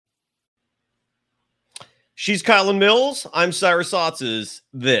She's Kylan Mills. I'm Cyrus Sotzes.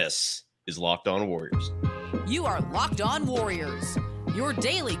 This is Locked On Warriors. You are Locked On Warriors, your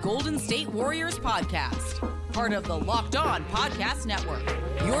daily Golden State Warriors podcast. Part of the Locked On Podcast Network,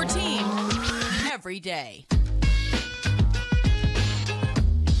 your team every day.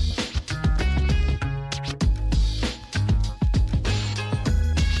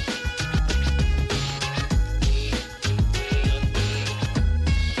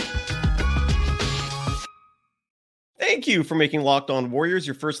 Thank you for making Locked On Warriors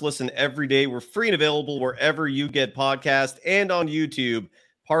your first listen every day. We're free and available wherever you get podcasts and on YouTube,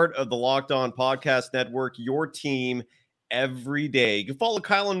 part of the Locked On Podcast Network, your team every day. You can follow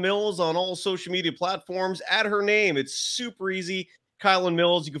Kylan Mills on all social media platforms. Add her name. It's super easy. Kylan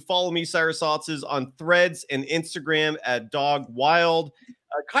Mills. You can follow me, Cyrus Sotzes, on Threads and Instagram at Dog Wild.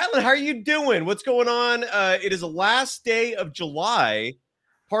 Kylan, how are you doing? What's going on? It is the last day of July.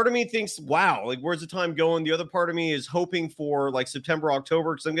 Part of me thinks, wow, like where's the time going? The other part of me is hoping for like September,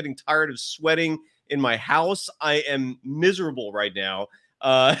 October, because I'm getting tired of sweating in my house. I am miserable right now.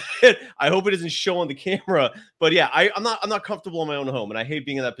 I hope it doesn't show on the camera, but yeah, I'm not comfortable in my own home, and I hate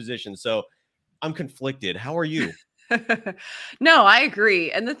being in that position. So I'm conflicted. How are you? No, I agree.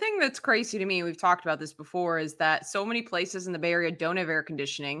 And the thing that's crazy to me, we've talked about this before, is that so many places in the Bay Area don't have air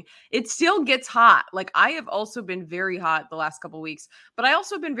conditioning. It still gets hot. Like I have also been very hot the last couple of weeks, but I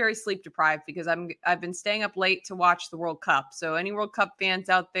also been very sleep deprived because I've been staying up late to watch the World Cup. So any World Cup fans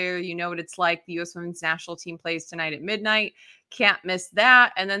out there, you know what it's like. The U.S. women's national team plays tonight at midnight. Can't miss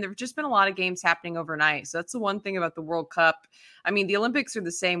that. And then there've just been a lot of games happening overnight. So that's the one thing about the World Cup. I mean, the Olympics are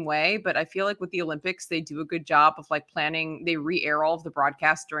the same way, but I feel like with the Olympics, they do a good job of like planning. They re-air all of the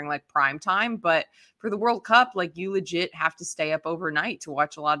broadcasts during like prime time. But for the World Cup, like you legit have to stay up overnight to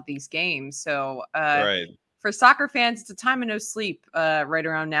watch a lot of these games. So Right. For soccer fans, it's a time of no sleep right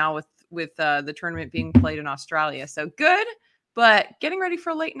around now with the tournament being played in Australia. So good, but getting ready for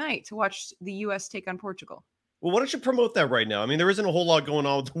a late night to watch the U.S. take on Portugal. Well, why don't you promote that right now? I mean, there isn't a whole lot going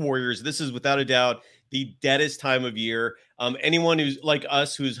on with the Warriors. This is without a doubt the deadest time of year. Anyone who's like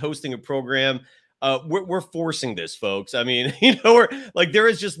us, who's hosting a program, we're forcing this, folks. I mean, we're like, there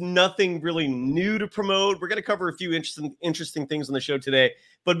is just nothing really new to promote. We're going to cover a few interesting things on the show today.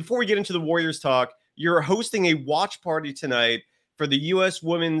 But before we get into the Warriors talk, you're hosting a watch party tonight for the U.S.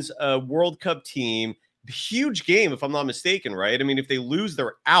 Women's World Cup team. Huge game, if I'm not mistaken, right? I mean, if they lose,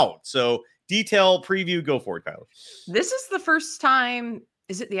 they're out. So detail preview, go for it, Kyla. This is the first time.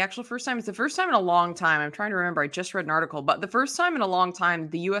 Is it the actual first time? It's the first time in a long time. I'm trying to remember. I just read an article, but the first time in a long time,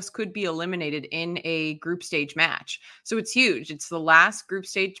 the U.S. could be eliminated in a group stage match. So it's huge. It's the last group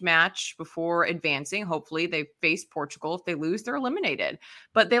stage match before advancing. Hopefully they face Portugal. If they lose, they're eliminated.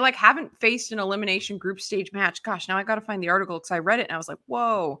 But they like haven't faced an elimination group stage match. Gosh, now I got to find the article because I read it and I was like,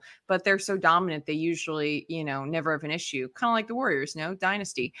 whoa. But they're so dominant. They usually, never have an issue. Kind of like the Warriors,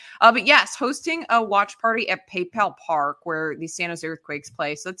 dynasty. But yes, hosting a watch party at PayPal Park where the San Jose Earthquakes play.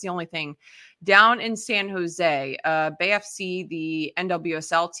 So that's the only thing. Down in San Jose, Bay FC, the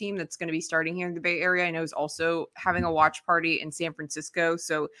NWSL team that's going to be starting here in the Bay Area, I know is also having a watch party in San Francisco.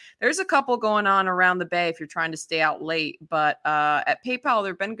 So there's a couple going on around the Bay if you're trying to stay out late. But at PayPal,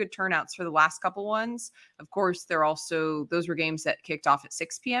 there have been good turnouts for the last couple ones. Of course, those were games that kicked off at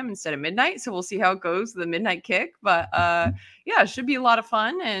 6 p.m. instead of midnight. So we'll see how it goes, the midnight kick. But yeah, it should be a lot of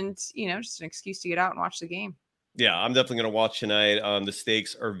fun and, just an excuse to get out and watch the game. Yeah, I'm definitely going to watch tonight. The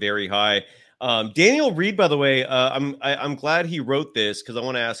stakes are very high. Daniel Reed, by the way, I'm glad he wrote this because I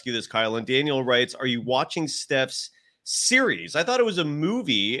want to ask you this, Kyle. And Daniel writes, are you watching Steph's series? I thought it was a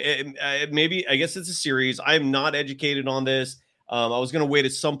movie. Maybe, I guess it's a series. I'm not educated on this. I was going to wait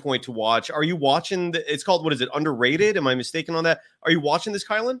at some point to watch. Are you watching? It's called, what is it, Underrated? Am I mistaken on that? Are you watching this,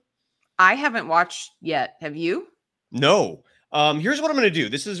 Kylan? I haven't watched yet. Have you? No. Here's what I'm going to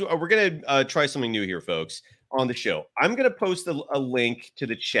do. We're going to try something new here, folks, on the show. I'm going to post a link to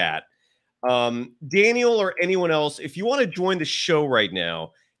the chat. Daniel or anyone else, if you want to join the show right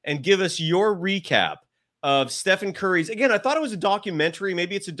now and give us your recap of Stephen Curry's, again, I thought it was a documentary.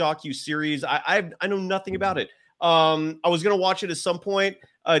 Maybe it's a docu-series. I know nothing about it. I was going to watch it at some point.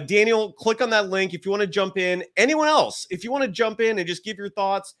 Daniel, click on that link if you want to jump in. Anyone else, if you want to jump in and just give your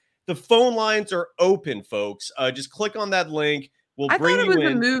thoughts, the phone lines are open, folks. Just click on that link. We'll bring you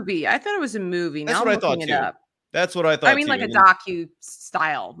in. I thought it was a movie. That's what I thought too. That's what I thought. I mean, like a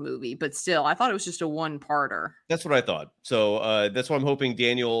docu-style movie, but still, I thought it was just a one-parter. That's what I thought. So that's why I'm hoping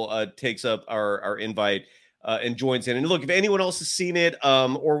Daniel takes up our invite and joins in. And look, if anyone else has seen it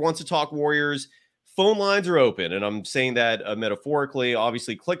or wants to talk Warriors, phone lines are open. And I'm saying that metaphorically.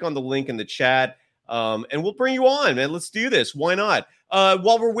 Obviously, click on the link in the chat. And we'll bring you on, man. Let's do this. Why not?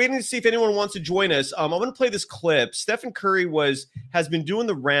 While we're waiting to see if anyone wants to join us, I'm going to play this clip. Stephen Curry has been doing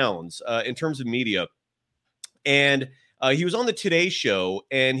the rounds in terms of media. And he was on the Today Show,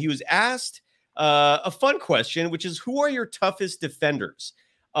 and he was asked a fun question, which is, who are your toughest defenders?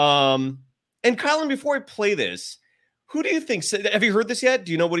 And Kylan, before I play this, who do you think? Have you heard this yet?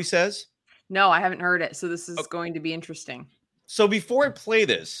 Do you know what he says? No, I haven't heard it. So this is going to be interesting. So before I play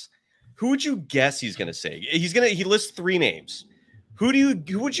this, who would you guess he's going to say? He lists 3 names. Who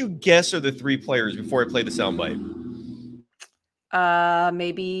would you guess are the 3 players before I play the soundbite?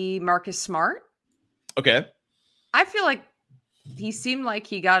 Maybe Marcus Smart. Okay. I feel like he seemed like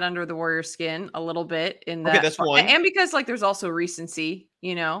he got under the Warriors' skin a little bit in that. Okay, that's one. And because like there's also recency,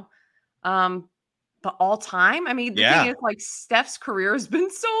 but all time, I mean, the thing is like Steph's career has been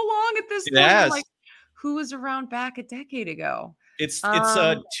so long at this point. Like, who was around back a decade ago? It's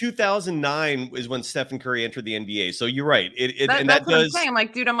 2009 is when Stephen Curry entered the NBA. So you're right. That's what I'm saying. I'm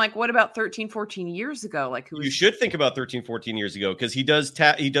like, dude, what about 13, 14 years ago? Like, you should think about 13, 14 years ago, because he does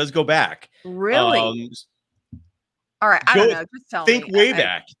go back. Really? All right. I don't know. Just tell me. Think way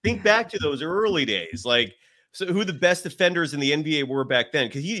back. Think back to those early days. Like, so who the best defenders in the NBA were back then?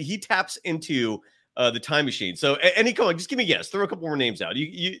 Because he taps into the time machine. So come on, just give me a guess. Throw a couple more names out.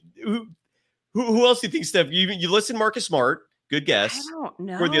 Who else do you think, Steph? You listen, Marcus Smart. Good guess. I don't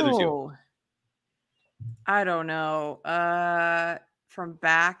know. Who are the other 2? I don't know. From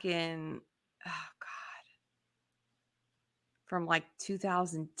back in, from like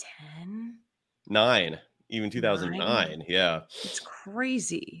 2010? 9. Even 2009. Yeah. It's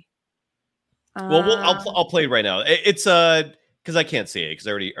crazy. Well, I'll play it right now. It's because I can't say it because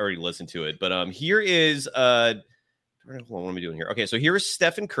I already listened to it. But here is hold on, what am I doing here? Okay, so here is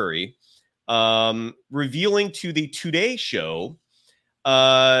Stephen Curry revealing to the Today Show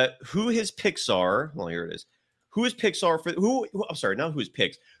who his picks are. Well, here it is. Who his picks are for who? I'm sorry, not who his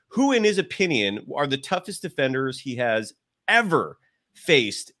picks. Who, in his opinion, are the toughest defenders he has ever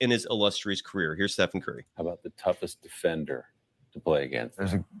faced in his illustrious career? Here's Stephen Curry. How about the toughest defender to play against?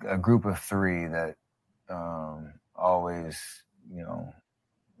 There's a group of 3 that always,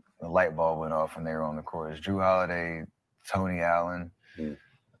 the light bulb went off when they were on the court. It's Jrue Holiday, Tony Allen,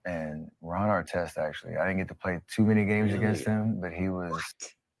 and Ron Artest. Actually, I didn't get to play too many games against him, but he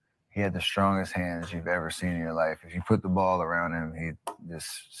had the strongest hands you've ever seen in your life. If you put the ball around him, he'd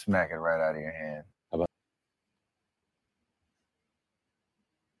just smack it right out of your hand.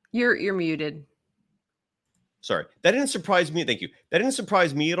 You're muted. Sorry. That didn't surprise me. Thank you. That didn't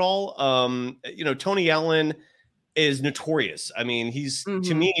surprise me at all. Tony Allen is notorious. I mean,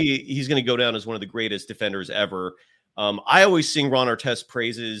 to me, he's going to go down as one of the greatest defenders ever. I always sing Ron Artest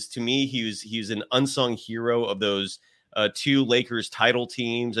praises. To me, he's an unsung hero of those 2 Lakers title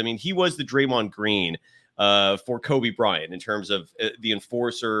teams. I mean, he was the Draymond Green for Kobe Bryant in terms of the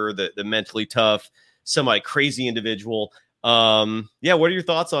enforcer, the mentally tough, semi-crazy individual. What are your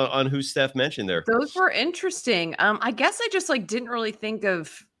thoughts on who Steph mentioned there? Those were interesting. I guess I just didn't really think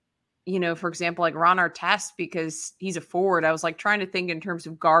of, for example, like Ron Artest, because he's a forward. I was trying to think in terms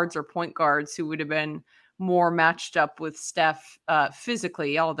of guards or point guards who would have been more matched up with Steph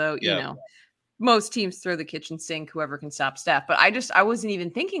physically, although, most teams throw the kitchen sink, whoever can stop Steph. But I wasn't even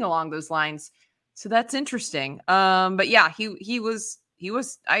thinking along those lines. So that's interesting. But yeah, he was,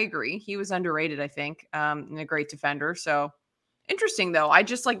 I agree. He was underrated, I think, and a great defender. So interesting, though. I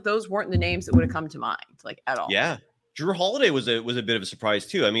just those weren't the names that would have come to mind, at all. Yeah. Jrue Holiday was a bit of a surprise,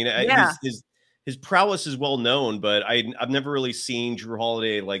 too. I mean, his prowess is well known, but I've never really seen Jrue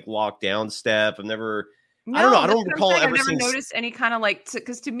Holiday lock down Steph. I don't know. I don't recall ever seeing. I've never noticed any kind of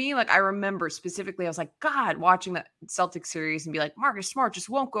because to me, I remember specifically, I was like, God, watching that Celtics series and be like, Marcus Smart just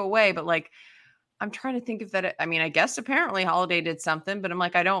won't go away. But I'm trying to think of that. I mean, I guess apparently Holiday did something, but I'm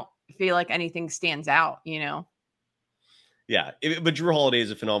I don't feel like anything stands out, Yeah. But Jrue Holiday is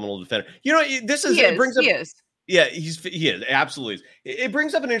a phenomenal defender. He is. Yeah, he is. Absolutely. It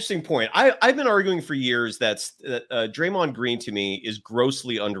brings up an interesting point. I've been arguing for years that Draymond Green, to me, is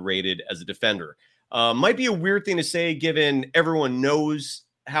grossly underrated as a defender. Might be a weird thing to say, given everyone knows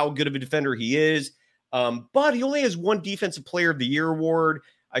how good of a defender he is. But he only has 1 Defensive Player of the Year award.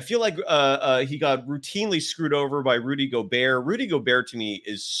 I feel like he got routinely screwed over by Rudy Gobert. Rudy Gobert, to me,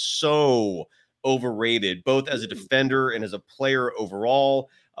 is so overrated, both as a defender and as a player overall.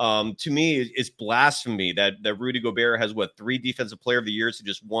 To me, it's blasphemy that Rudy Gobert has, 3 Defensive Player of the Years to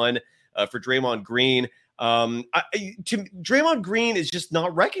just 1 for Draymond Green. Draymond Green is just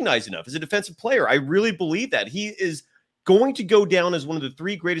not recognized enough as a defensive player. I really believe that. He is going to go down as one of the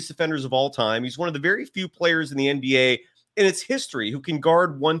 3 greatest defenders of all time. He's one of the very few players in the NBA in its history who can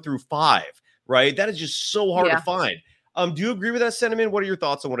guard 1 through 5, right? That is just so hard Yeah. to find. Do you agree with that sentiment? What are your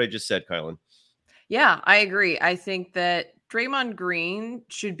thoughts on what I just said, Kylan? Yeah, I agree. I think that Draymond Green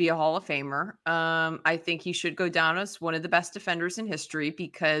should be a Hall of Famer. I think he should go down as one of the best defenders in history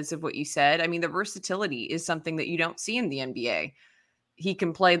because of what you said. I mean, the versatility is something that you don't see in the NBA. He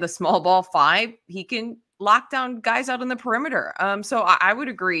can play the small ball five. He can lock down guys out on the perimeter. So I would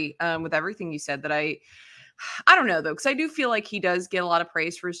agree with everything you said. That I don't know though, because I do feel like he does get a lot of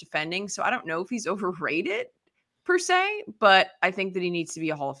praise for his defending. So I don't know if he's overrated per se, but I think that he needs to be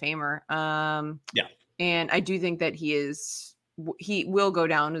a Hall of Famer. Yeah. And I do think that he will go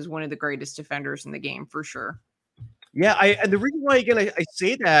down as one of the greatest defenders in the game for sure. Yeah, and the reason why, again, I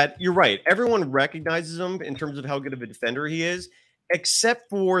say that, you're right. Everyone recognizes him in terms of how good of a defender he is, except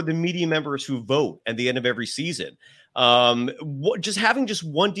for the media members who vote at the end of every season. Just having just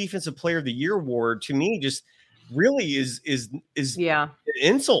one Defensive Player of the Year award, to me, just really is Yeah. an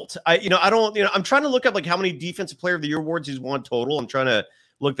insult. I'm trying to look up like how many Defensive Player of the Year awards he's won total. I'm trying to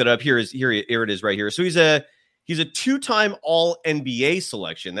look that up. Here it is right here. So he's a two-time All NBA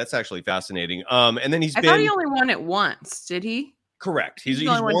selection. That's actually fascinating. And then I thought he only won it once. Did he? Correct. He's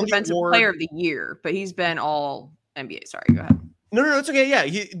only won Defensive Player of the Year, but he's been All NBA. Sorry, go ahead. No, it's okay. Yeah,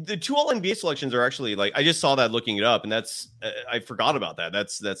 the two All NBA selections are actually, like, I just saw that looking it up, and that's I forgot about that.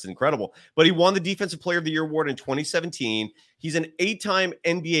 That's incredible. But he won the Defensive Player of the Year award in 2017. He's an 8-time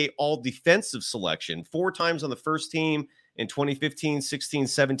NBA All Defensive selection, 4 times on the first team in 2015, 16,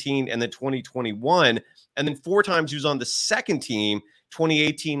 17, and then 2021, and then 4 times he was on the second team,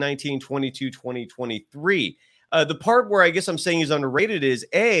 2018, 19, 22, 20, 23. The part where I guess I'm saying he's underrated is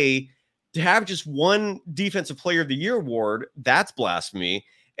to have just one Defensive Player of the Year award, that's blasphemy.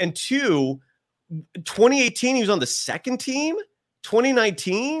 And 2, 2018, he was on the second team.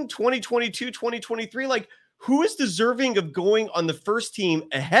 2019, 2022, 2023. Like, who is deserving of going on the first team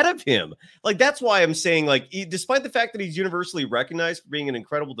ahead of him? Like, that's why I'm saying, like, despite the fact that he's universally recognized for being an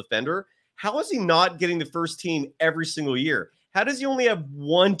incredible defender, how is he not getting the first team every single year? How does he only have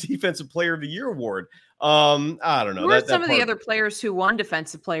one Defensive Player of the Year award? I don't know. Who are some of the other players who won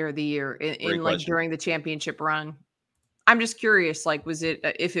Defensive Player of the Year in like during the championship run? I'm just curious. Like, was it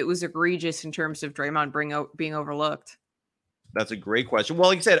if it was egregious in terms of Draymond being overlooked? That's a great question. Well,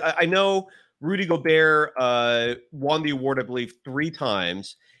 like I said, I know Rudy Gobert won the award, I believe, 3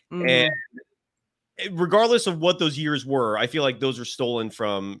 times, and regardless of what those years were, I feel like those are stolen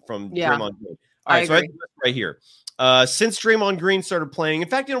from Draymond Green. All right, so I have the list right here. Since Draymond Green started playing, in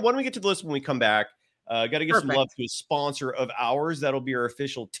fact, why don't we get to the list when we come back? Got to give some love to a sponsor of ours. That'll be our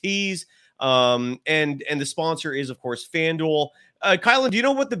official tease. And the sponsor is, of course, FanDuel. Kylan, do you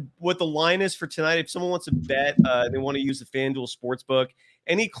know what the line is for tonight? If someone wants to bet, they want to use the FanDuel Sportsbook.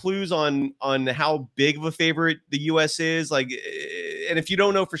 Any clues on how big of a favorite the U.S. is? Like, and if you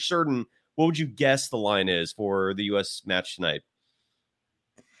don't know for certain, what would you guess the line is for the U.S. match tonight?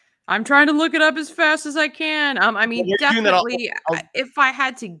 I'm trying to look it up as fast as I can. I mean, definitely, if I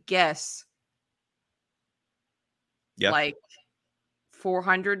had to guess, like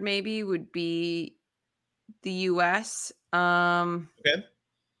 400 maybe would be the U.S. Okay.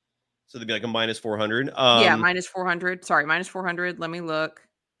 So they'd be like a minus 400. Yeah, minus 400. Sorry, minus 400. Let me look.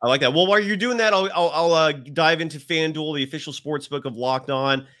 I like that. Well, while you're doing that, I'll dive into FanDuel, the official sportsbook of Locked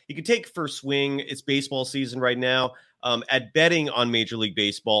On. You can take first swing. It's baseball season right now. At betting on Major League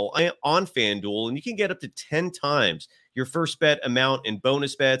Baseball on FanDuel, and you can get up to 10 times your first bet amount in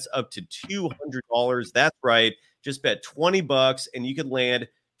bonus bets, up to $200. That's right. Just bet $20 and you can land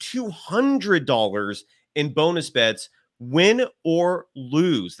 $200 in bonus bets, win or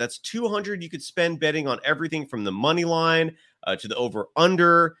lose. That's $200 you could spend betting on everything from the money line to the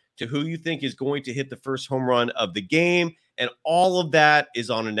over-under to who you think is going to hit the first home run of the game. And all of that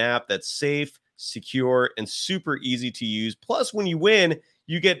is on an app that's safe, secure, and super easy to use. Plus, when you win,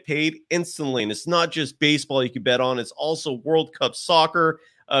 you get paid instantly. And it's not just baseball you can bet on. It's also World Cup soccer.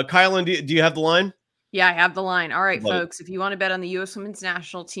 Kylan, do you have the line? Yeah, I have the line. All right, folks, if you want to bet on the U.S. Women's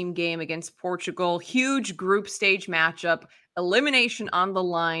National Team game against Portugal, huge group stage matchup, elimination on the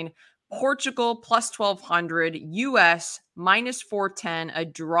line, Portugal plus 1,200, U.S. minus 410, a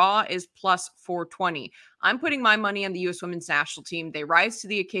draw is plus 420. I'm putting my money on the U.S. Women's National Team. They rise to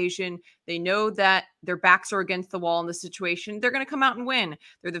the occasion. They know that their backs are against the wall in this situation. They're going to come out and win.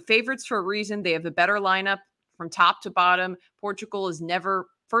 They're the favorites for a reason. They have a better lineup from top to bottom. Portugal has never,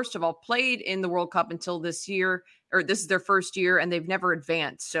 first of all, played in the World Cup until this year, or this is their first year, and they've never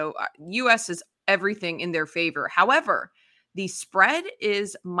advanced. So U.S. is everything in their favor. However, the spread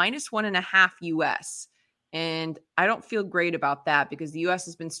is minus 1.5 U.S., and I don't feel great about that because the U.S.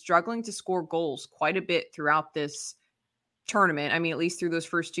 has been struggling to score goals quite a bit throughout this tournament. I mean, at least through those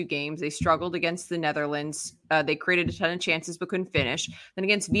first 2 games, they struggled against the Netherlands. They created a ton of chances but couldn't finish. Then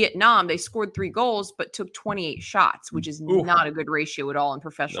against Vietnam, they scored 3 goals but took 28 shots, which is not a good ratio at all in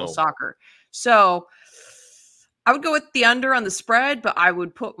professional soccer. So I would go with the under on the spread, but I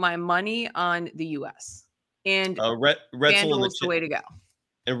would put my money on the U.S. And FanDuel is the way to go.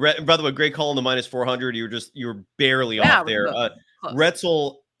 And by the way, great call on the minus 400. You were barely off there.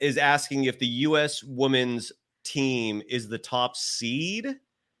 Retzel is asking if the U.S. women's team is the top seed,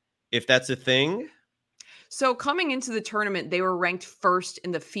 if that's a thing. So coming into the tournament, they were ranked first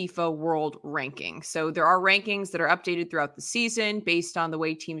in the FIFA World Ranking. So there are rankings that are updated throughout the season based on the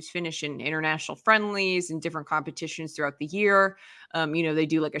way teams finish in international friendlies and different competitions throughout the year. They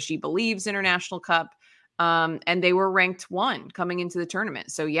do like a She Believes International Cup. And they were ranked 1 coming into the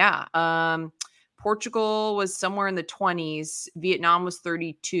tournament. So Portugal was somewhere in the 20s. Vietnam was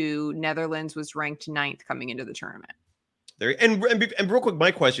 32. Netherlands was ranked 9th coming into the tournament. And real quick,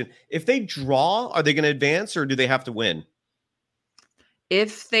 my question, if they draw, are they going to advance or do they have to win?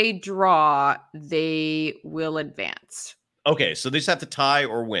 If they draw, they will advance. Okay, so they just have to tie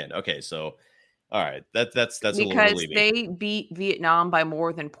or win. Okay, so all right, that's a little relieving. Because they beat Vietnam by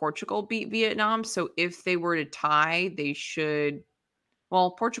more than Portugal beat Vietnam. So if they were to tie, they should.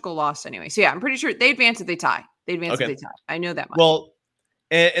 Well, Portugal lost anyway. So I'm pretty sure they advance if they tie. If they tie. I know that much. Well,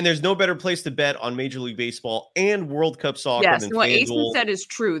 and there's no better place to bet on Major League Baseball and World Cup soccer than FanDuel. What Asen said is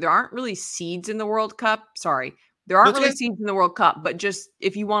true. There aren't really seeds in the World Cup. Sorry. There aren't really seeds in the World Cup, but just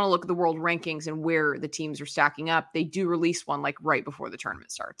if you want to look at the world rankings and where the teams are stacking up, they do release one like right before the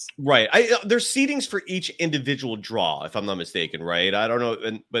tournament starts. Right. There's seedings for each individual draw, if I'm not mistaken, right? I don't know,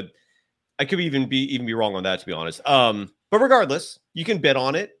 but I could even be wrong on that, to be honest. But regardless, you can bet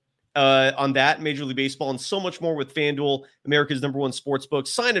on it, on that, Major League Baseball, and so much more with FanDuel, America's #1 sportsbook.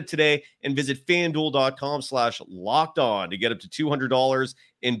 Sign up today and visit FanDuel.com/lockedon to get up to $200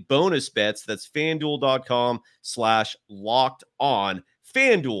 in bonus bets. That's FanDuel.com/lockedon.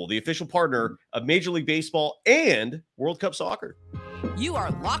 FanDuel, the official partner of Major League Baseball and World Cup Soccer. You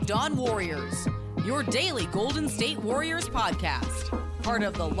are Locked On Warriors, your daily Golden State Warriors podcast. Part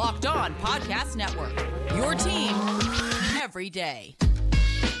of the Locked On Podcast Network, your team every day.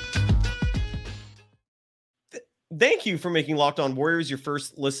 Thank you for making Locked On Warriors your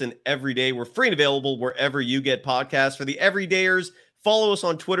first listen every day. We're free and available wherever you get podcasts. For the everydayers, follow us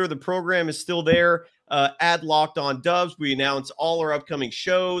on Twitter. The program is still there. At Locked On Dubs. We announce all our upcoming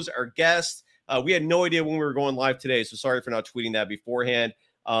shows, our guests. We had no idea when we were going live today, so sorry for not tweeting that beforehand.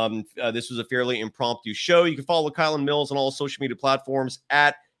 This was a fairly impromptu show. You can follow Kylan Mills on all social media platforms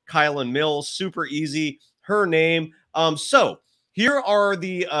at Kylan Mills. Super easy. Her name. So here are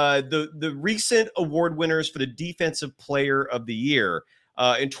the recent award winners for the Defensive Player of the Year.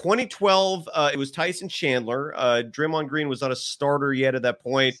 In 2012, it was Tyson Chandler. Draymond Green was not a starter yet at that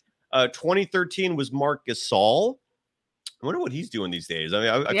point. 2013 was Marc Gasol. I wonder what he's doing these days.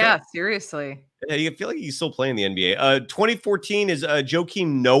 I mean, seriously. I feel like he's still playing the NBA. 2014 is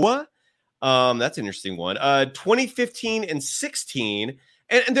Joakim Noah. That's an interesting one. 2015 and 16.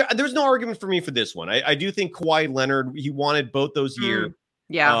 And there's no argument for me for this one. I do think Kawhi Leonard, he wanted both those years.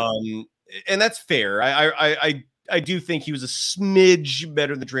 Yeah. And that's fair. I do think he was a smidge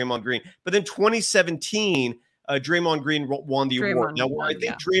better than Draymond Green. But then 2017, Draymond Green won the award. Now, where I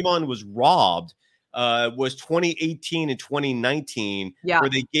think Draymond was robbed was 2018 and 2019, where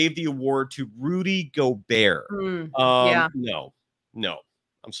they gave the award to Rudy Gobert. No,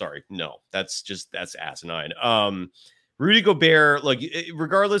 I'm sorry. No, that's asinine. Rudy Gobert, like,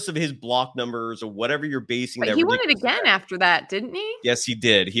 regardless of his block numbers or whatever you're basing that. He won it again after that, didn't he? Yes, he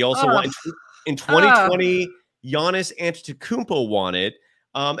did. He also won in 2020. Giannis Antetokounmpo won it.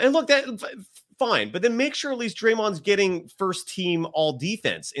 And look, that fine, but then make sure at least Draymond's getting first team all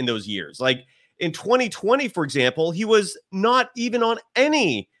defense in those years. Like in 2020, for example, he was not even on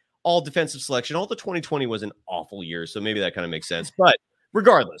any all defensive selection. All the 2020 was an awful year, so maybe that kind of makes sense. But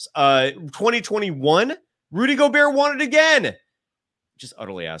regardless, 2021, Rudy Gobert won it again. Just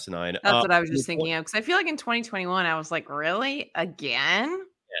utterly asinine. That's what I was just thinking of, because I feel like in 2021, I was like, really? Again?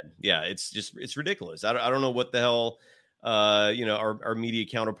 Yeah, it's ridiculous. I don't know what the hell our media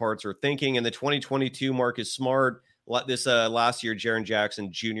counterparts are thinking. And the 2022 Marcus Smart, this last year Jaren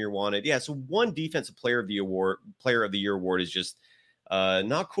Jackson Jr. won it. Yeah, so one defensive player of the year award is just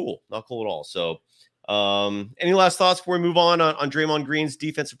not cool at all. So any last thoughts before we move on Draymond Green's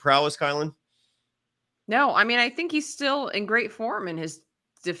defensive prowess, Kylan? No, I mean, I think he's still in great form in his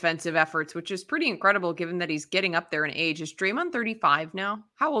defensive efforts, which is pretty incredible given that he's getting up there in age. Is Draymond 35 now?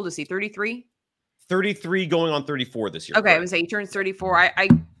 How old is he? 33? 33 going on 34 this year. Okay, I would say he turns 34. I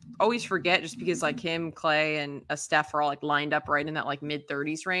always forget just because like him, Clay, and Steph are all like lined up right in that like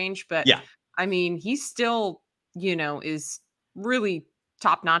mid-30s range. But Yeah. I mean, he's still, is really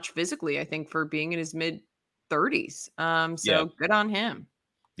top notch physically, I think, for being in his mid-30s. Yeah. So good on him.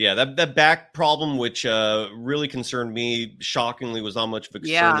 Yeah, that back problem, which really concerned me, shockingly, was not much of a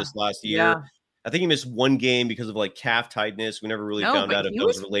concern this last year. Yeah. I think he missed one game because of like calf tightness. We never really No, found but out if he that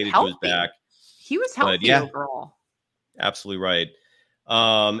was was related to his healthy. back. He was But healthy yeah, overall. absolutely right.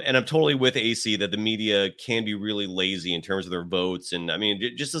 And I'm totally with AC that the media can be really lazy in terms of their votes. And I mean,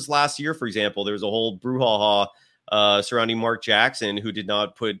 just this last year, for example, there was a whole brouhaha surrounding Mark Jackson, who did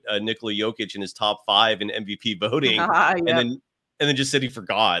not put Nikola Jokic in his top 5 in MVP voting, and then just said he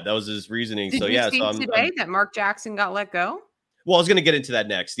forgot. That was his reasoning. Did you see I'm today that Mark Jackson got let go? Well, I was going to get into that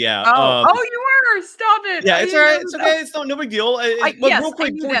next. Yeah. Oh, you were. Stop it. Yeah, it's all right. It's okay. It's no big deal. Real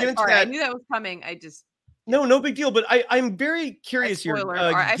quick, before we get into that, I knew that was coming. No big deal. But I'm very curious here.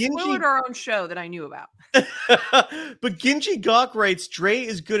 I spoiled our own show that I knew about. But Ginji Gok writes, Dre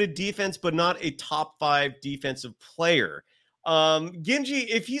is good at defense, but not a top 5 defensive player. Ginji,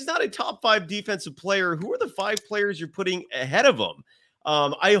 if he's not a top 5 defensive player, who are the 5 players you're putting ahead of him?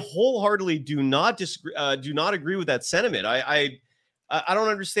 I wholeheartedly do not agree with that sentiment. I don't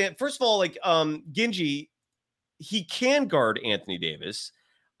understand. First of all, like Ginji, he can guard Anthony Davis.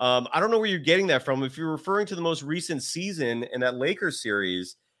 I don't know where you're getting that from. If you're referring to the most recent season in that Lakers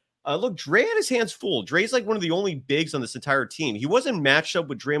series, look, Dre had his hands full. Dre's like one of the only bigs on this entire team. He wasn't matched up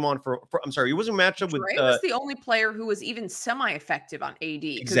with Draymond he wasn't matched up with Dre was the only player who was even semi-effective on AD.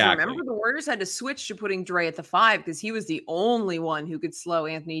 Because remember, the Warriors had to switch to putting Dre at the 5 because he was the only one who could slow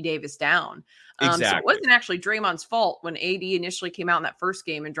Anthony Davis down. So it wasn't actually Draymond's fault when AD initially came out in that first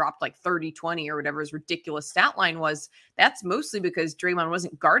game and dropped like 30-20 or whatever his ridiculous stat line was. That's mostly because Draymond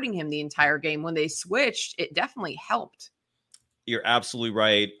wasn't guarding him the entire game. When they switched, it definitely helped. You're absolutely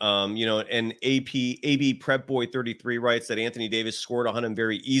right. And AB Prep Boy 33 writes that Anthony Davis scored on him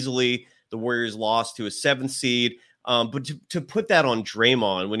very easily. The Warriors lost to a 7th seed. But to put that on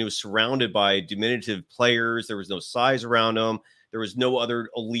Draymond when he was surrounded by diminutive players, there was no size around him. There was no other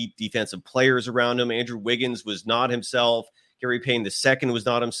elite defensive players around him. Andrew Wiggins was not himself. Gary Payne II was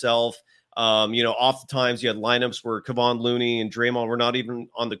not himself. Oftentimes you had lineups where Kevon Looney and Draymond were not even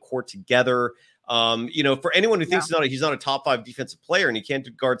on the court together. For anyone who thinks he's not a top 5 defensive player and he can't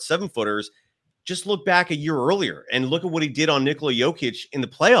guard 7-footers, just look back a year earlier and look at what he did on Nikola Jokic in the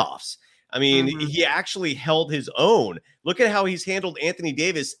playoffs. I mean, he actually held his own. Look at how he's handled Anthony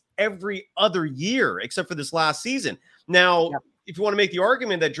Davis every other year, except for this last season. Now, if you want to make the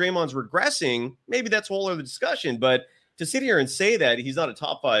argument that Draymond's regressing, maybe that's a whole other discussion. But to sit here and say that he's not a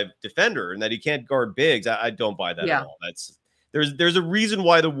top 5 defender and that he can't guard bigs, I don't buy that at all. There's a reason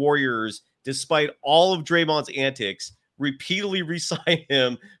why the Warriors, despite all of Draymond's antics, repeatedly re-sign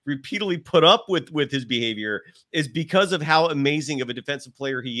him, repeatedly put up with his behavior, is because of how amazing of a defensive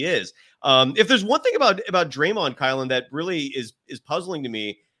player he is. If there's one thing about Draymond, Kylan, that really is puzzling to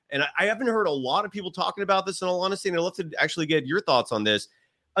me, and I haven't heard a lot of people talking about this in all honesty, and I'd love to actually get your thoughts on this.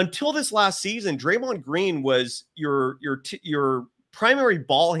 Until this last season, Draymond Green was your primary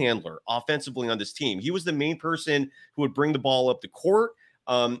ball handler offensively on this team. He was the main person who would bring the ball up the court.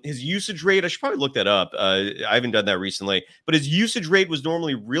 His usage rate, I should probably look that up. I haven't done that recently, but his usage rate was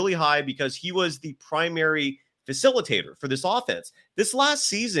normally really high because he was the primary facilitator for this offense. This last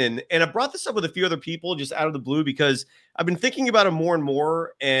season, and I brought this up with a few other people just out of the blue because I've been thinking about it more and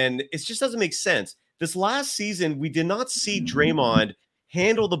more, and it just doesn't make sense. This last season, we did not see Draymond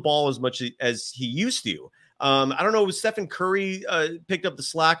handle the ball as much as he used to. I don't know, Stephen Curry picked up the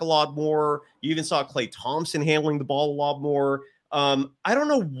slack a lot more. You even saw Klay Thompson handling the ball a lot more. I don't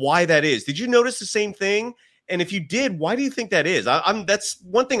know why that is. Did you notice the same thing? And if you did, why do you think that is? That's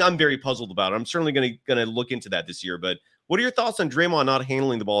one thing I'm very puzzled about. I'm certainly going to look into that this year. But what are your thoughts on Draymond not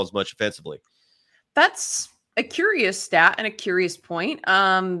handling the ball as much offensively? That's a curious stat and a curious point.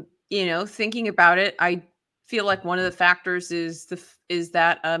 Thinking about it, I feel like one of the factors is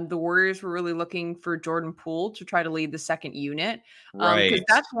that the Warriors were really looking for Jordan Poole to try to lead the second unit. Right. Because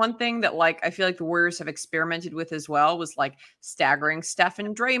that's one thing that I feel like the Warriors have experimented with as well, was staggering Steph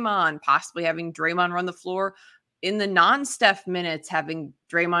and Draymond, possibly having Draymond run the floor in the non-Steph minutes, having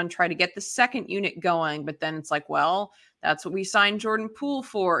Draymond try to get the second unit going. But then it's that's what we signed Jordan Poole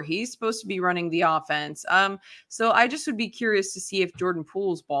for. He's supposed to be running the offense. So I just would be curious to see if Jordan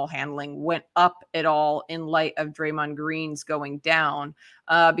Poole's ball handling went up at all in light of Draymond Green's going down.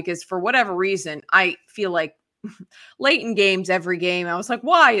 Because for whatever reason, I feel like late in games, every game, I was like,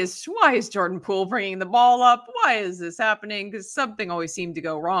 why is Jordan Poole bringing the ball up? Why is this happening? Because something always seemed to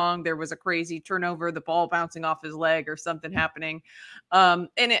go wrong. There was a crazy turnover, the ball bouncing off his leg or something happening.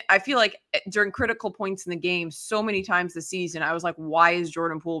 I feel like during critical points in the game, so many times this season, I was like, why is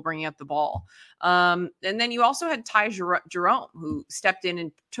Jordan Poole bringing up the ball? And then you also had Ty Jerome, who stepped in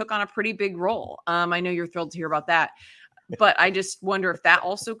and took on a pretty big role. I know you're thrilled to hear about that. But I just wonder if that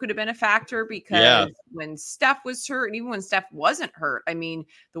also could have been a factor, because when Steph was hurt, and even when Steph wasn't hurt, I mean,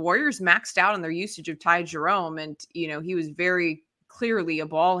 the Warriors maxed out on their usage of Ty Jerome, and, he was very clearly a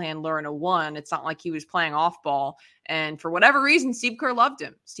ball handler and a one. It's not like he was playing off ball. And for whatever reason, Steve Kerr loved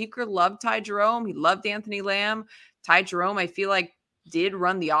him. Steve Kerr loved Ty Jerome. He loved Anthony Lamb. Ty Jerome, I feel like, did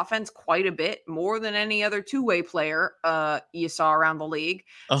run the offense quite a bit more than any other two-way player you saw around the league.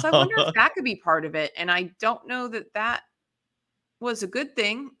 So I wonder if that could be part of it. And I don't know that was a good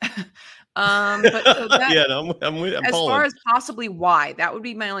thing. But so that, I'm as far as possibly why, that would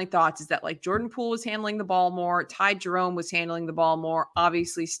be my only thoughts, is that like Jordan Poole was handling the ball more, Ty Jerome was handling the ball more.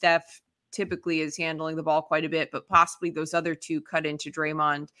 Obviously, Steph typically is handling the ball quite a bit, but possibly those other two cut into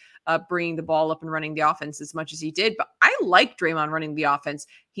Draymond bringing the ball up and running the offense as much as he did. But I like Draymond running the offense.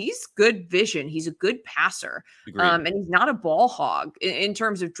 He's good vision. He's a good passer. And he's not a ball hog in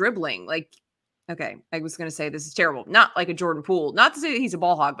terms of dribbling. Like, okay, I was going to say this is terrible. Not like a Jordan Poole. Not to say that he's a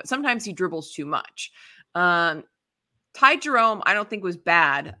ball hog, but sometimes he dribbles too much. Ty Jerome, I don't think was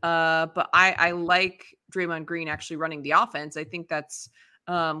bad, but I like Draymond Green actually running the offense. I think that's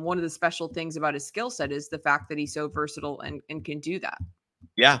one of the special things about his skill set, is the fact that he's so versatile and can do that.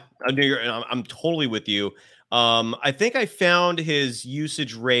 Yeah, I'm totally with you. I think I found his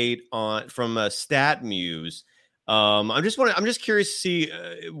usage rate from StatMuse. I'm just curious to see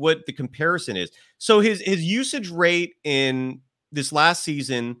what the comparison is. So his usage rate in this last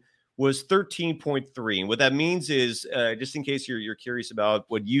season was 13.3, and what that means is, just in case you're curious about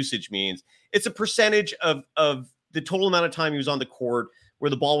what usage means, it's a percentage of the total amount of time he was on the court where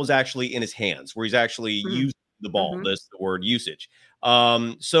the ball was actually in his hands, where he's actually using the ball. That's the word usage.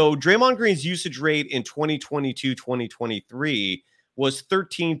 So Draymond Green's usage rate in 2022-2023 was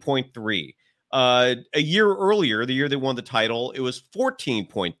 13.3. A year earlier, the year they won the title, it was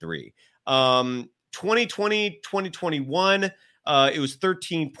 14.3. 2020, 2021, it was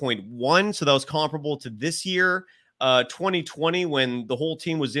 13.1. So that was comparable to this year. 2020, when the whole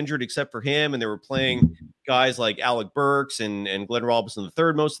team was injured except for him, and they were playing guys like Alec Burks and Glenn Robinson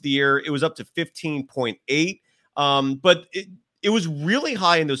III most of the year, it was up to 15.8. But it was really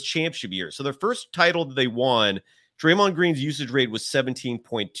high in those championship years. So their first title that they won, Draymond Green's usage rate was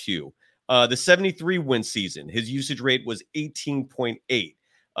 17.2. The 73 win season, his usage rate was 18.8.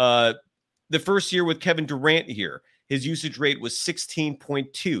 The first year with Kevin Durant here, his usage rate was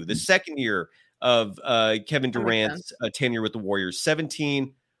 16.2. The second year of Kevin Durant's tenure with the Warriors,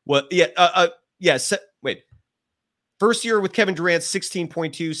 17. First year with Kevin Durant,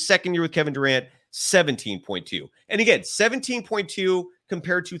 16.2. Second year with Kevin Durant, 17.2. And again, 17.2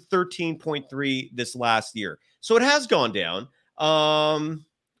 compared to 13.3 this last year. So it has gone down.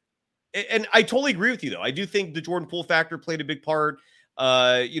 And I totally agree with you, though. I do think the Jordan Poole factor played a big part.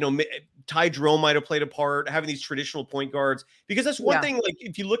 Ty Jerome might have played a part, having these traditional point guards, because that's one thing. Like,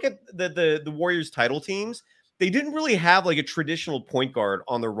 if you look at the Warriors title teams, they didn't really have like a traditional point guard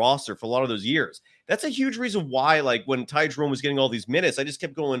on their roster for a lot of those years. That's a huge reason why, like, when Ty Jerome was getting all these minutes, I just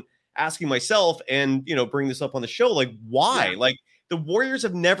kept asking myself, and bring this up on the show, like, why? Like, the Warriors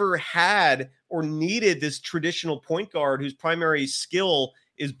have never had or needed this traditional point guard whose primary skill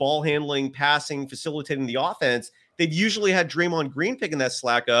is ball handling, passing, facilitating the offense. They've usually had Draymond Green picking that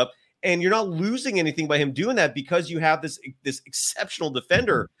slack up, and you're not losing anything by him doing that because you have this exceptional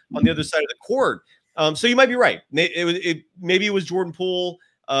defender on the other side of the court. So you might be right. Maybe it was Jordan Poole.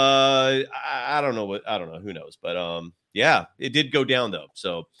 I don't know. Who knows? But yeah, it did go down though.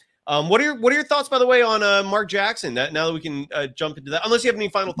 So what are your thoughts, by the way, on Mark Jackson? Now that we can jump into that, unless you have any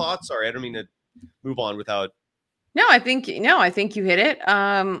final thoughts. Sorry, I don't mean to move on without. No, I think you hit it.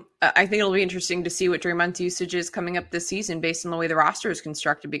 I think it'll be interesting to see what Draymond's usage is coming up this season based on the way the roster is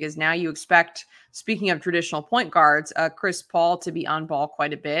constructed, because now you expect, speaking of traditional point guards, Chris Paul to be on ball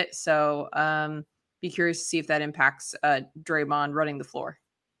quite a bit. So be curious to see if that impacts Draymond running the floor.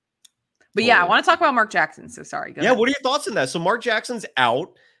 But yeah, I want to talk about Mark Jackson. So sorry. Go ahead. What are your thoughts on that? So Mark Jackson's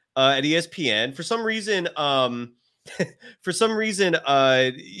out at ESPN for some reason.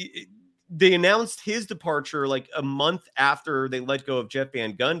 They announced his departure like a month after they let go of Jeff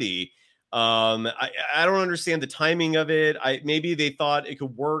Van Gundy. I don't understand the timing of it. Maybe they thought it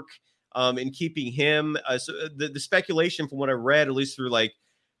could work in keeping him. So the speculation from what I read, at least through like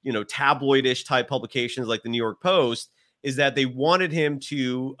tabloidish type publications like the New York Post, is that they wanted him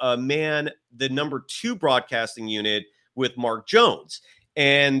to man the number 2 broadcasting unit with Mark Jones.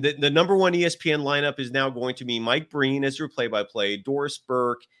 And the number 1 ESPN lineup is now going to be Mike Breen as your play-by-play, Doris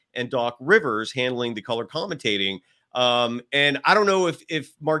Burke and Doc Rivers handling the color commentating. And I don't know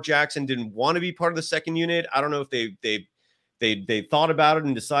if Mark Jackson didn't want to be part of the second unit. I don't know if they thought about it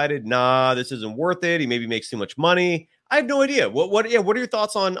and decided, nah, this isn't worth it. He maybe makes too much money. I have no idea. What are your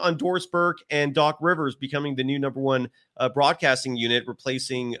thoughts on Doris Burke and Doc Rivers becoming the new number 1 broadcasting unit,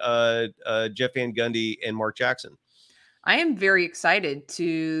 replacing Jeff Van Gundy and Mark Jackson? I am very excited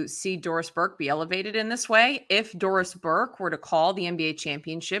to see Doris Burke be elevated in this way. If Doris Burke were to call the NBA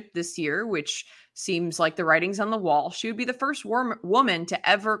championship this year, which seems like the writing's on the wall, she would be the first woman to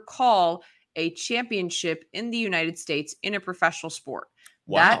ever call a championship in the United States in a professional sport.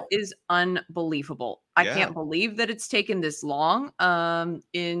 Wow. That is unbelievable. I can't believe that it's taken this long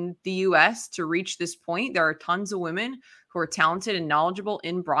in the US to reach this point. There are tons of women who are talented and knowledgeable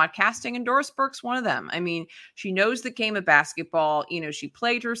in broadcasting, and Doris Burke's one of them. I mean, she knows the game of basketball. She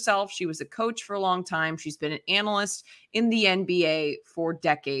played herself. She was a coach for a long time. She's been an analyst in the NBA for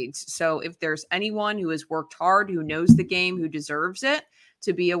decades. So if there's anyone who has worked hard, who knows the game, who deserves it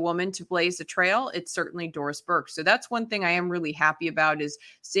to be a woman to blaze a trail, it's certainly Doris Burke. So that's one thing I am really happy about, is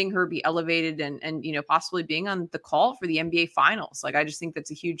seeing her be elevated and possibly being on the call for the NBA finals. Like, I just think that's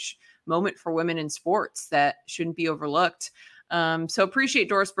a huge moment for women in sports that shouldn't be overlooked. So appreciate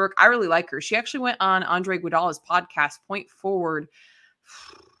Doris Burke. I really like her. She actually went on Andre Iguodala's podcast, Point Forward,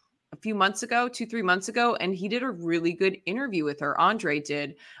 a few months ago, 2-3 months ago, and he did a really good interview with her. Andre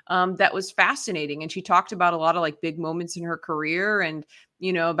did. That was fascinating. And she talked about a lot of like big moments in her career and,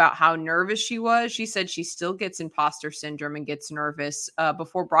 about how nervous she was. She said she still gets imposter syndrome and gets nervous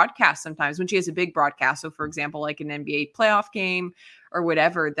before broadcast sometimes when she has a big broadcast. So for example, like an NBA playoff game or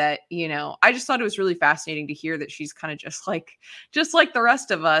whatever, that, I just thought it was really fascinating to hear that she's kind of just like the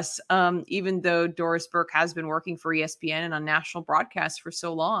rest of us, even though Doris Burke has been working for ESPN and on national broadcasts for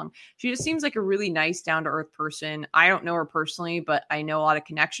so long. She just seems like a really nice, down-to-earth person. I don't know her personally, but I know a lot of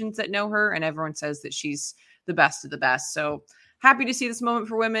connections that know her, and everyone says that she's the best of the best. So happy to see this moment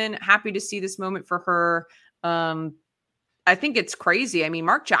for women. Happy to see this moment for her. I think it's crazy. I mean,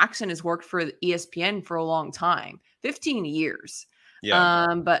 Mark Jackson has worked for ESPN for a long time, 15 years.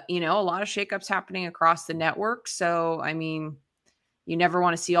 Yeah. But a lot of shakeups happening across the network. So, I mean, you never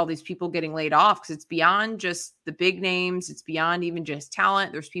want to see all these people getting laid off, because it's beyond just the big names. It's beyond even just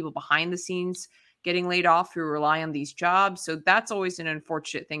talent. There's people behind the scenes getting laid off who rely on these jobs. So that's always an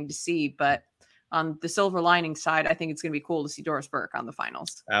unfortunate thing to see. But on the silver lining side, I think it's going to be cool to see Doris Burke on the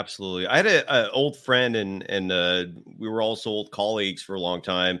finals. Absolutely. I had an old friend and we were also old colleagues for a long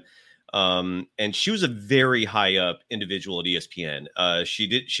time. And she was a very high up individual at ESPN.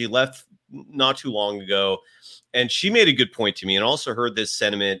 She left not too long ago, and she made a good point to me, and also heard this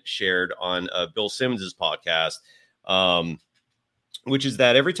sentiment shared on Bill Simmons's podcast, which is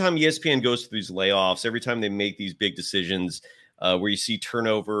that every time ESPN goes through these layoffs, every time they make these big decisions, where you see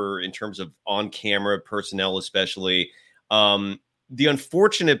turnover in terms of on-camera personnel, especially, the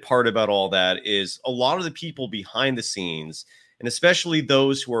unfortunate part about all that is a lot of the people behind the scenes, and especially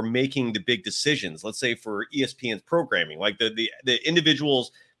those who are making the big decisions, let's say for ESPN's programming, like the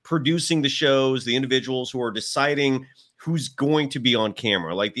individuals producing the shows, the individuals who are deciding who's going to be on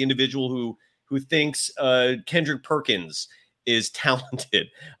camera, like the individual who thinks Kendrick Perkins is talented.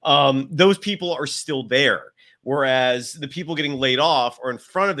 Those people are still there. Whereas the people getting laid off are in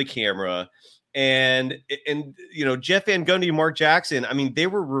front of the camera, and Jeff Van Gundy and Mark Jackson, I mean, they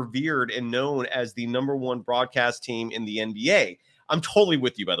were revered and known as the number 1 broadcast team in the NBA. I'm totally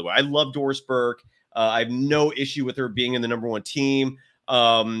with you, by the way. I love Doris Burke. I have no issue with her being in the number 1 team.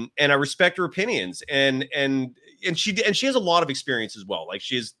 And I respect her opinions, and she has a lot of experience as well. Like,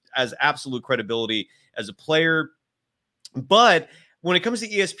 she has absolute credibility as a player. But when it comes to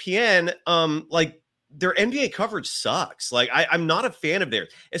ESPN, their NBA coverage sucks. Like, I'm not a fan of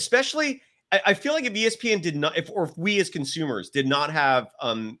theirs, especially. I feel like if ESPN did not, if we as consumers did not have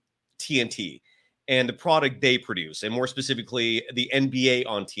TNT and the product they produce, and more specifically the NBA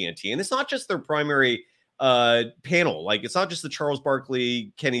on TNT, and it's not just their primary panel. Like, it's not just the Charles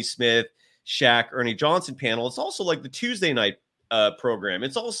Barkley, Kenny Smith, Shaq, Ernie Johnson panel. It's also like the Tuesday night program.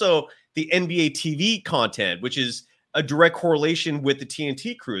 It's also the NBA TV content, which is a direct correlation with the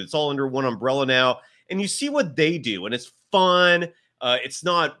TNT crew. It's all under one umbrella now. And you see what they do, and it's fun. It's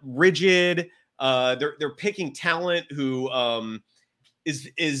not rigid. They're picking talent who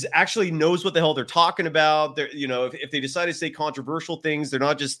is actually knows what the hell they're talking about. They're, if they decide to say controversial things, they're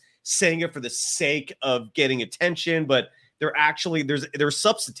not just saying it for the sake of getting attention, but they're actually they're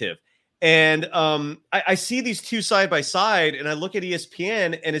substantive. And I see these two side by side, and I look at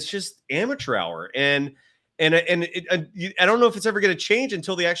ESPN, and it's just amateur hour. And I don't know if it's ever going to change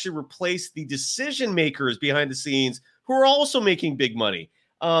until they actually replace the decision makers behind the scenes who are also making big money.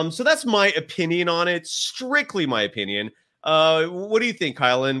 So that's my opinion on it, strictly my opinion. What do you think,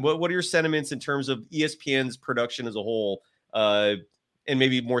 Kylan? What are your sentiments in terms of ESPN's production as a whole, and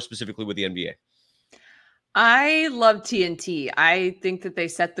maybe more specifically with the NBA? I love TNT. I think that they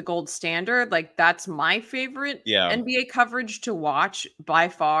set the gold standard. Like, that's my favorite NBA coverage to watch by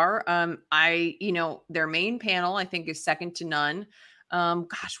far. Their main panel, I think, is second to none.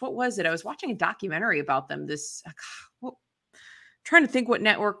 Gosh, what was it? I was watching a documentary about them. Trying to think what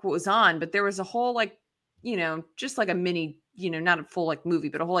network was on, but there was a whole just like a mini, not a full movie,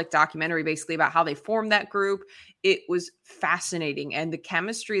 but a whole documentary basically about how they formed that group. It was fascinating. And the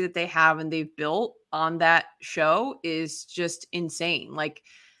chemistry that they have and they've built on that show is just insane. Like,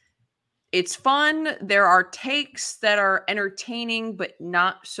 it's fun. There are takes that are entertaining, but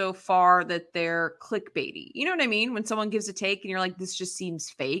not so far that they're clickbaity. You know what I mean? When someone gives a take and you're like, this just seems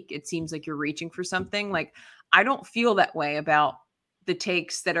fake. It seems like you're reaching for something. Like, I don't feel that way about the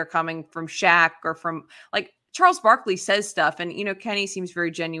takes that are coming from Shaq or from Charles Barkley says stuff, and Kenny seems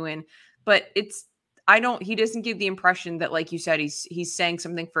very genuine, but he doesn't give the impression that, like you said, he's saying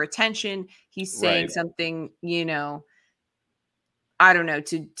something for attention. He's saying something, I don't know,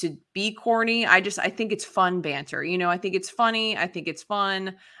 to be corny. I think it's fun banter. I think it's funny. I think it's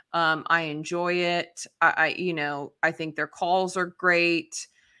fun. I enjoy it. I think their calls are great.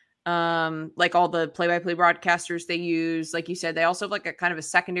 Like all the play-by-play broadcasters they use, like you said, they also have a kind of a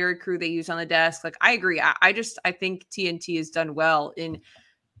secondary crew they use on the desk. Like, I agree. I think TNT has done well in,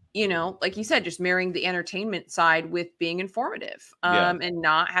 like you said, just marrying the entertainment side with being informative, and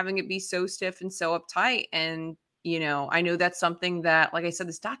not having it be so stiff and so uptight. And, I know that's something that, like I said,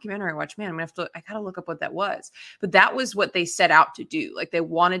 this documentary I watched, man, I gotta look up what that was, but that was what they set out to do. Like, they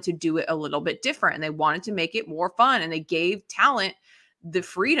wanted to do it a little bit different, and they wanted to make it more fun, and they gave talent the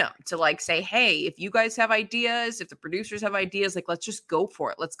freedom to say, hey, if you guys have ideas, if the producers have ideas, let's just go for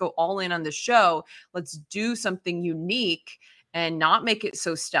it. Let's go all in on the show. Let's do something unique and not make it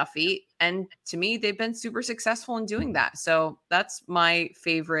so stuffy. And to me, they've been super successful in doing that. So that's my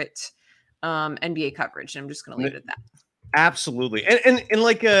favorite NBA coverage. And I'm just going to leave it at that. Absolutely. And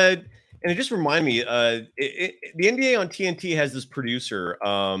it just reminded me, the NBA on TNT has this producer.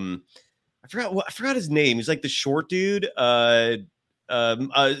 I forgot his name. He's like the short dude.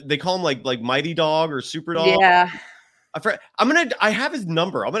 They call him like Mighty Dog or Super Dog. Yeah. I have his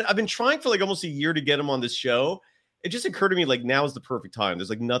number. I've been trying for almost a year to get him on this show. It just occurred to me now is the perfect time.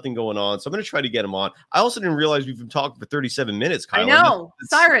 There's nothing going on. So I'm going to try to get him on. I also didn't realize we've been talking for 37 minutes, Kyla. I know.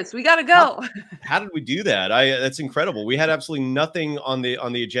 Cyrus, we got to go. How did we do that? That's incredible. We had absolutely nothing on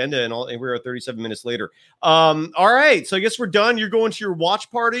the agenda and we're 37 minutes later. All right. So I guess we're done. You're going to your watch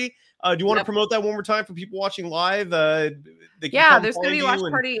party. Do you want to promote that one more time for people watching live? There's going to be a watch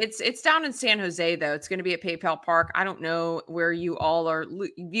party. It's down in San Jose, though. It's going to be at PayPal Park. I don't know where you all are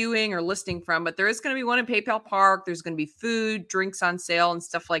viewing or listening from, but there is going to be one in PayPal Park. There's going to be food, drinks on sale, and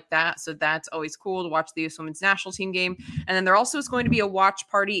stuff like that. So that's always cool to watch the U.S. Women's National Team game. And then there also is going to be a watch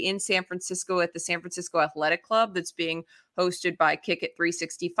party in San Francisco at the San Francisco Athletic Club that's being hosted by Kick It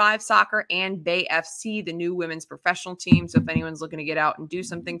 365 Soccer and Bay FC, the new women's professional team. So if anyone's looking to get out and do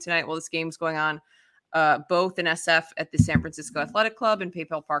something tonight while this game's going on, both in SF at the San Francisco Athletic Club and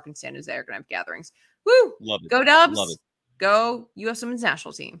PayPal Park in San Jose are going to have gatherings. Woo! Love it. Go Dubs. Love it. Go U.S. Women's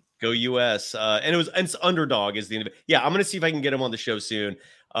National Team. Go U.S. And it's Underdog is the end of it. Yeah, I'm going to see if I can get him on the show soon.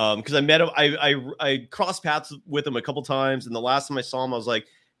 Because I met him. I crossed paths with him a couple times. And the last time I saw him, I was like,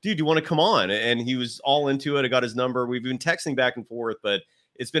 dude, you want to come on? And he was all into it. I got his number. We've been texting back and forth, but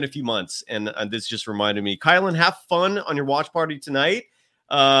it's been a few months. And this just reminded me. Kylan, have fun on your watch party tonight.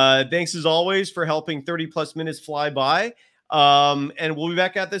 Thanks as always for helping 30 plus minutes fly by. And we'll be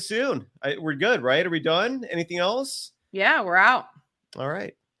back at this soon. We're good, right? Are we done? Anything else? Yeah, we're out. All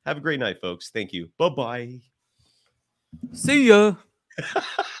right. Have a great night, folks. Thank you. Bye-bye. See ya.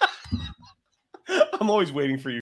 I'm always waiting for you.